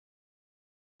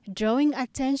Drawing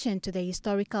attention to the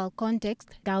historical context,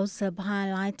 Dausab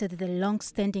highlighted the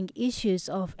long-standing issues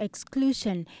of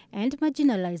exclusion and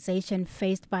marginalization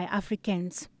faced by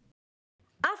Africans.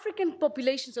 African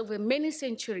populations over many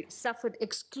centuries suffered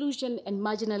exclusion and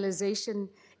marginalization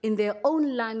in their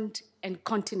own land and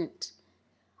continent.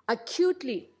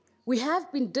 Acutely, we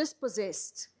have been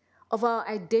dispossessed of our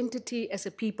identity as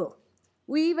a people.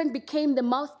 We even became the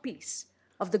mouthpiece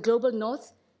of the global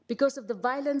north because of the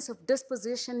violence of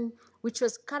dispossession, which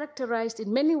was characterized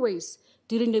in many ways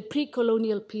during the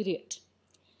pre-colonial period.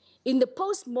 In the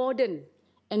postmodern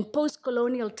and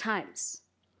post-colonial times,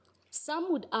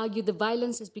 some would argue the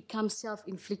violence has become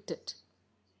self-inflicted.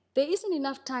 There isn't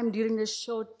enough time during this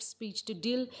short speech to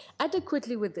deal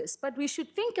adequately with this, but we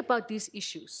should think about these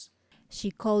issues.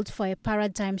 She called for a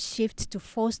paradigm shift to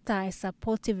foster a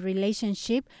supportive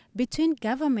relationship between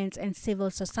government and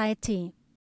civil society.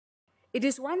 It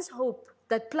is one's hope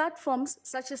that platforms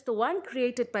such as the one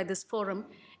created by this forum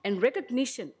and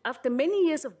recognition after many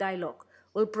years of dialogue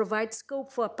will provide scope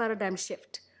for a paradigm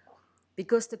shift,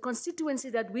 because the constituency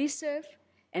that we serve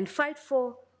and fight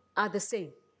for are the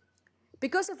same.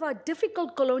 Because of our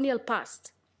difficult colonial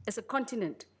past as a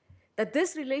continent, that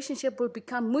this relationship will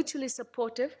become mutually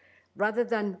supportive rather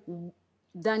than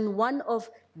one of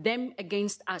them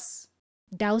against us.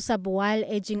 Dausab, while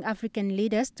urging African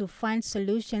leaders to find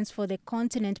solutions for the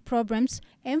continent problems,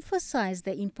 emphasized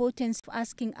the importance of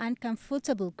asking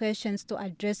uncomfortable questions to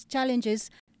address challenges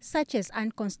such as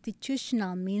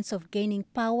unconstitutional means of gaining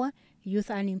power,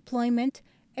 youth unemployment,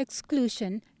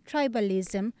 exclusion,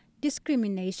 tribalism,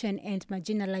 discrimination, and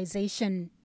marginalization.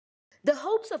 The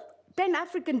hopes of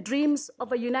Pan-African dreams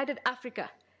of a united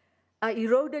Africa are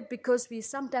eroded because we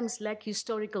sometimes lack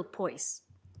historical poise.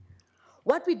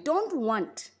 What we don't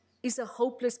want is a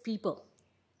hopeless people,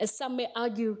 as some may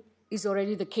argue is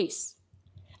already the case.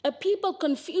 A people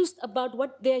confused about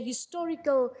what their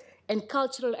historical and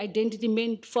cultural identity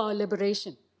meant for our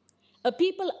liberation. A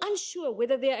people unsure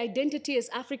whether their identity as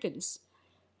Africans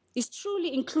is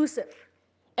truly inclusive.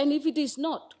 And if it is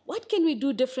not, what can we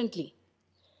do differently?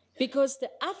 Because the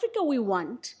Africa we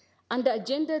want under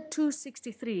Agenda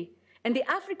 263 and the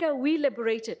Africa we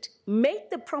liberated made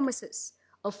the promises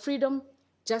of freedom,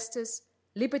 justice,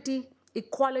 liberty,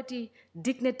 equality,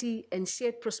 dignity, and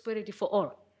shared prosperity for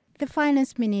all. The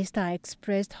Finance Minister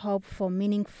expressed hope for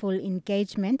meaningful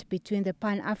engagement between the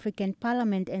Pan-African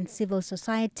Parliament and civil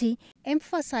society,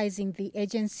 emphasizing the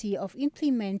urgency of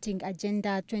implementing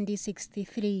Agenda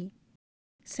 2063.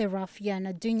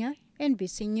 Serafiana Dunya,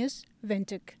 NBC News,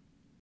 Windhoek.